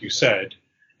it's like you said,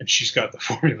 and she's got the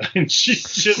formula, and she's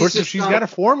just. Of course, if she's got a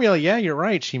formula, yeah, you're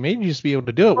right. She may just be able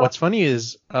to do it. What's funny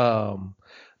is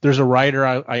there's a writer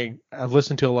I've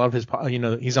listened to a lot of his,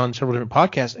 he's on several different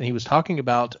podcasts, and he was talking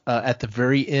about at the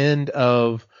very end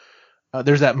of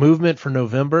there's that movement for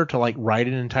November to like write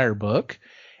an entire book.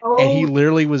 Oh. And he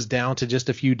literally was down to just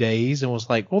a few days and was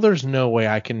like, well, there's no way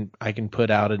I can put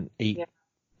out an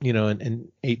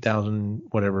 8,000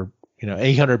 whatever,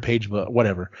 800 page book,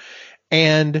 whatever.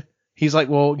 And he's like,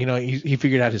 well, he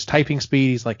figured out his typing speed.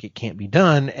 He's like, it can't be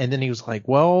done. And then he was like,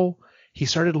 well, he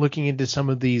started looking into some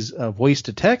of these voice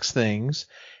to text things,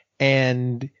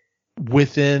 and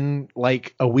within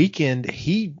like a weekend,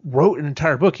 he wrote an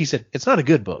entire book. He said it's not a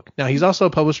good book. Now, he's also a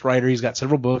published writer. He's got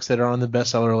several books that are on the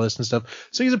bestseller list and stuff.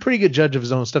 So he's a pretty good judge of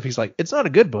his own stuff. He's like, it's not a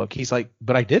good book. He's like,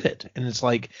 but I did it. And it's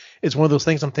like, it's one of those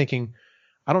things I'm thinking,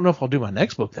 I don't know if I'll do my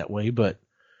next book that way, but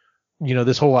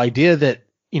this whole idea that,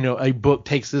 a book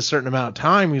takes this certain amount of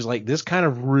time, he's like, this kind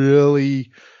of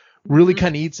really kind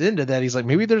of eats into that. He's like,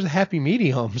 maybe there's a happy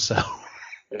medium. So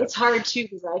it's hard too,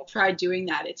 because I tried doing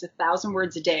that. It's 1,000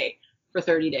 words a day for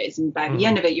 30 days. And by the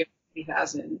end of it, you have a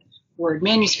 3,000 word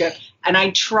manuscript. And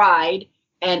I tried.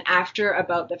 And after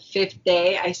about the 5th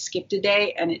day, I skipped a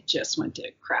day, and it just went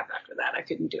to crap after that. I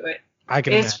couldn't do it.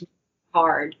 It's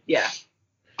hard. Yeah.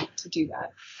 To do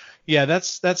that. Yeah.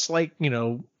 That's like,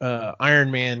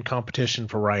 Iron Man competition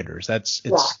for writers. Yeah.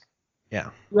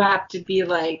 You have to be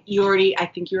like, I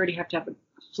think you already have to have a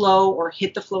flow or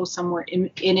hit the flow somewhere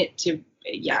in it to,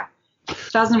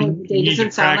 1,000 words a day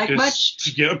doesn't sound like much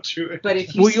to get up to it. But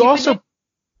if you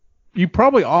you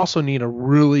probably also need a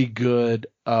really good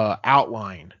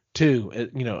outline too,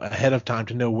 ahead of time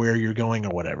to know where you're going or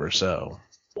whatever. So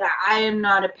yeah, I am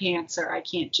not a pantser. I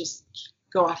can't just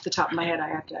go off the top of my head. I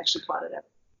have to actually plot it out.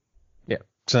 Yeah,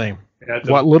 same. Yeah,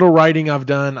 What little writing I've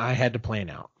done, I had to plan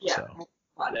out. Yeah, So.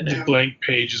 plot it the out. blank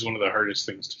page is one of the hardest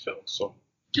things to fill. So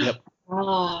Yep.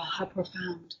 Oh, how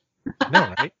profound.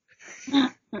 No, right?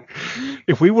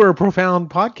 If we were a profound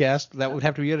podcast, that would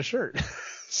have to be at a shirt.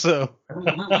 So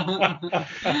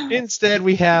instead,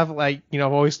 we have I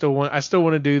still want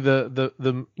to do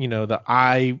the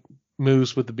eye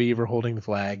moose with the beaver holding the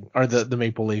flag, or the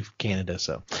maple leaf Canada.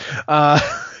 So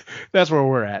that's where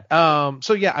we're at.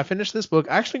 So yeah, I finished this book.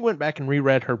 I actually went back and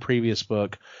reread her previous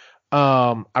book.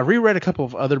 I reread a couple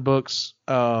of other books.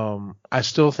 I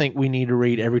still think we need to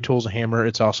read Every Tool's a Hammer.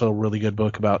 It's also a really good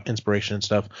book about inspiration and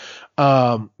stuff.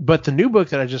 But the new book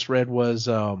that I just read was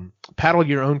Paddle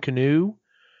Your Own Canoe.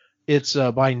 It's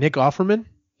by Nick Offerman.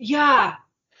 Yeah.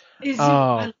 Is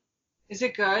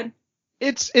it good?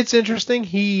 It's interesting.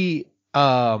 He's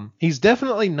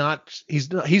definitely not.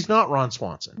 He's not Ron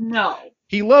Swanson. No.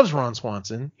 He loves Ron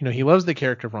Swanson. He loves the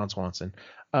character of Ron Swanson.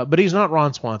 But he's not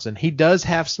Ron Swanson. He does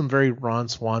have some very Ron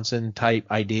Swanson type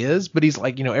ideas, but he's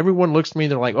like, everyone looks to me,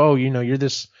 they're like, oh, you're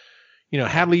this,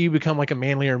 how do you become like a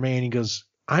manlier man? He goes,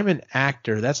 I'm an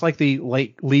actor. That's like the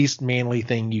least manly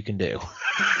thing you can do.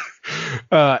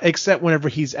 Except whenever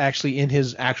he's actually in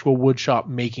his actual wood shop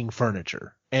making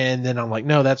furniture. And then I'm like,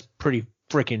 no, that's pretty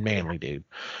freaking manly, dude.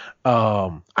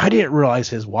 I didn't realize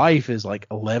his wife is like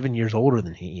 11 years older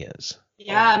than he is.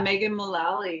 Yeah, Megan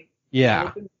Mullally. Yeah.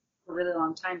 They've been for a really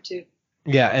long time too.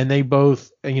 Yeah, and they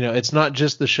both, it's not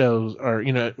just the shows, or,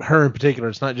 her in particular,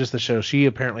 it's not just the show. She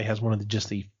apparently has one of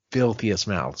the filthiest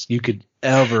mouths you could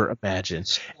ever imagine.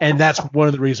 And that's one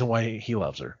of the reasons why he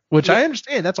loves her, which I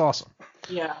understand. That's awesome.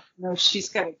 Yeah. No, she's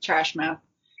got a trash mouth.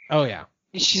 Oh, yeah.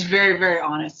 And she's very, very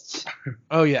honest.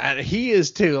 Oh, yeah. And he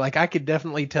is too. Like, I could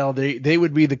definitely tell they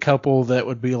would be the couple that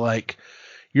would be like,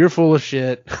 you're full of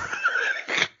shit.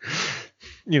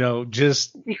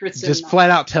 Just flat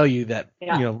out tell you that,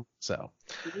 so.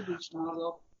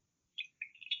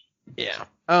 Yeah.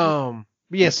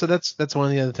 Yeah, so that's one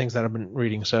of the other things that I've been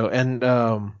reading. So,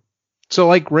 and, so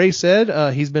like Ray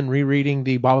said, he's been rereading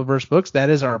the Bobiverse books. That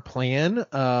is our plan,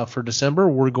 for December.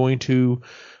 We're going to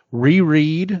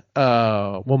reread,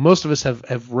 most of us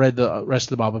have read the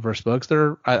rest of the Bobiverse books.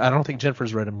 I don't think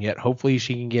Jennifer's read them yet. Hopefully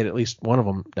she can get at least one of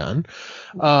them done.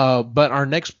 But our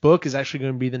next book is actually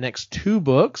going to be the next 2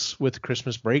 books with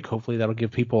Christmas break. Hopefully that'll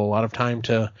give people a lot of time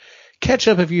to catch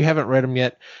up if you haven't read them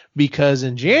yet, because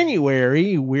in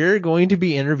January we're going to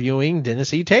be interviewing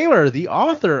Dennis E. Taylor, the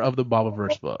author of the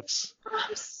Bobiverse books.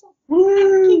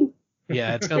 Woo!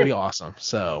 Yeah, it's gonna be awesome.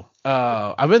 So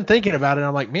I've been thinking about it.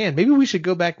 I'm like, man, maybe we should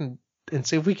go back and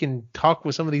see if we can talk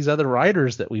with some of these other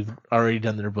writers that we've already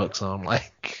done their books on.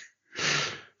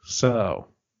 So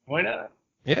why not?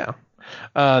 Yeah,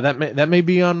 that may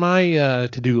be on my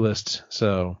to-do list.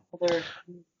 So other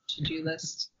to-do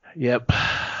list. Yep.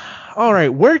 All right,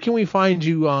 where can we find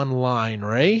you online,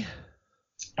 Ray?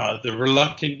 The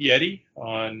Reluctant Yeti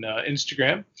on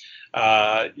Instagram.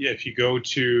 If you go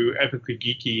to Epically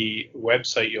Geeky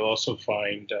website, you'll also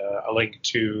find a link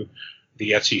to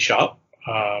the Etsy shop,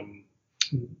 the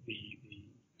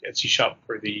Etsy shop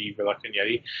for the Reluctant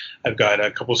Yeti. I've got a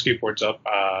couple skateboards up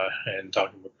and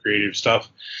talking about creative stuff.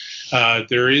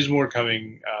 There is more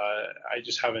coming. I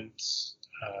just haven't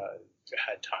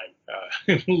had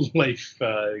time. Life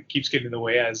keeps getting in the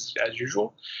way as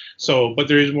usual. So, but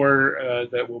there is more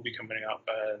that will be coming up,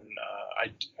 and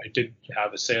I did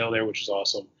have a sale there, which is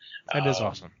awesome. That is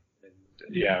awesome. And,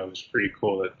 yeah, it was pretty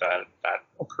cool that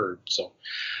occurred. So,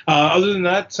 other than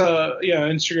that,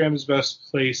 Instagram is the best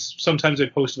place. Sometimes I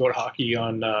post about hockey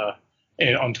on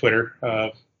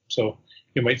Twitter, so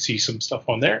you might see some stuff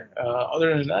on there.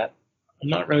 Other than that, I'm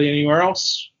not really anywhere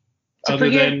else. Other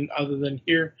than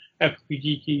here, Epically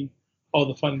Geeky, all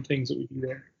the fun things that we do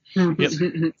there.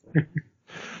 Yep.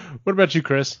 What about you,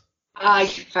 Chris? You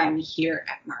can find me here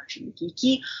at Marginally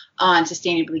Geeky on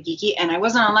Sustainably Geeky, and I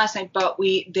wasn't on last night, but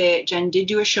Jen did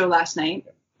do a show last night,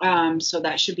 so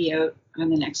that should be out in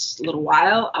the next little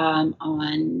while on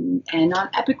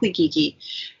Epically Geeky,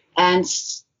 and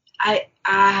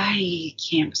I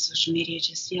can't with social media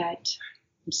just yet.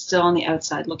 I'm still on the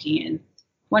outside looking in.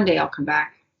 One day I'll come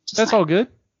back. That's all good.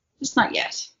 Just not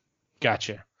yet.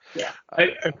 Gotcha. Yeah.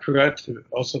 I forgot to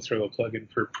also throw a plug in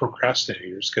for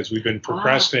procrastinators, because we've been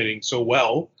procrastinating so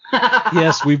well.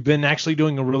 Yes, we've been actually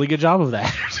doing a really good job of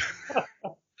that.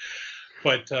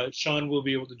 But Sean will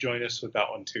be able to join us with that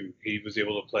one too. He was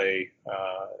able to play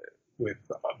with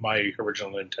my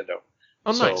original Nintendo.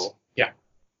 Oh, nice. So, yeah.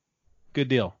 Good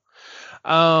deal.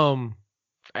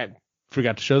 I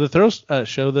forgot to show the throw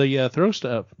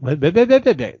stuff.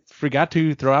 Forgot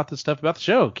to throw out the stuff about the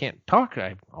show. Can't talk.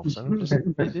 All of a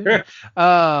sudden.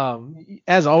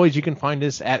 As always, you can find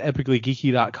us at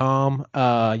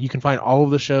epicallygeeky.com. You can find all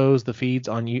of the shows, the feeds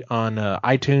on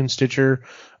iTunes, Stitcher,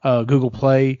 Google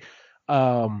Play.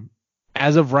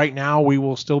 As of right now, we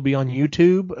will still be on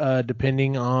YouTube,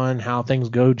 depending on how things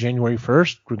go January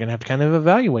 1st. We're going to have to kind of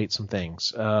evaluate some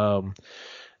things.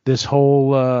 This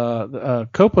whole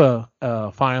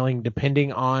COPA filing,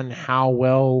 depending on how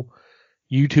well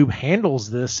YouTube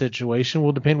handles this situation,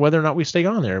 will depend whether or not we stay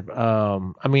on there.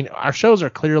 I mean, our shows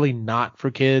are clearly not for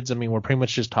kids. I mean, we're pretty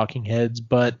much just talking heads,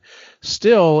 but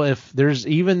still, if there's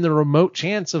even the remote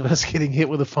chance of us getting hit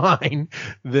with a fine,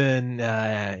 then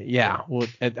well,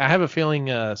 I have a feeling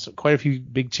quite a few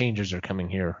big changes are coming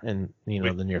here in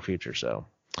the near future. So.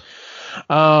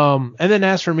 And then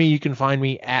as for me, you can find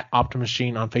me at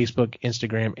Optimachine on Facebook,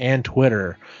 Instagram, and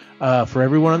Twitter. For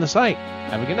everyone on the site,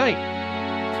 have a good night.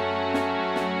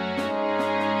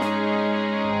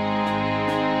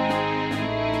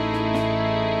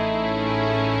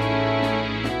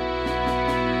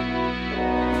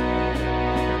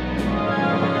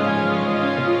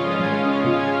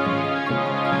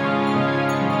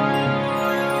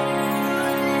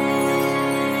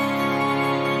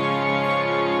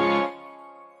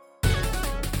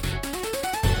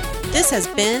 This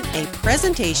has been a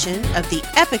presentation of the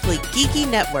Epically Geeky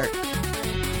Network.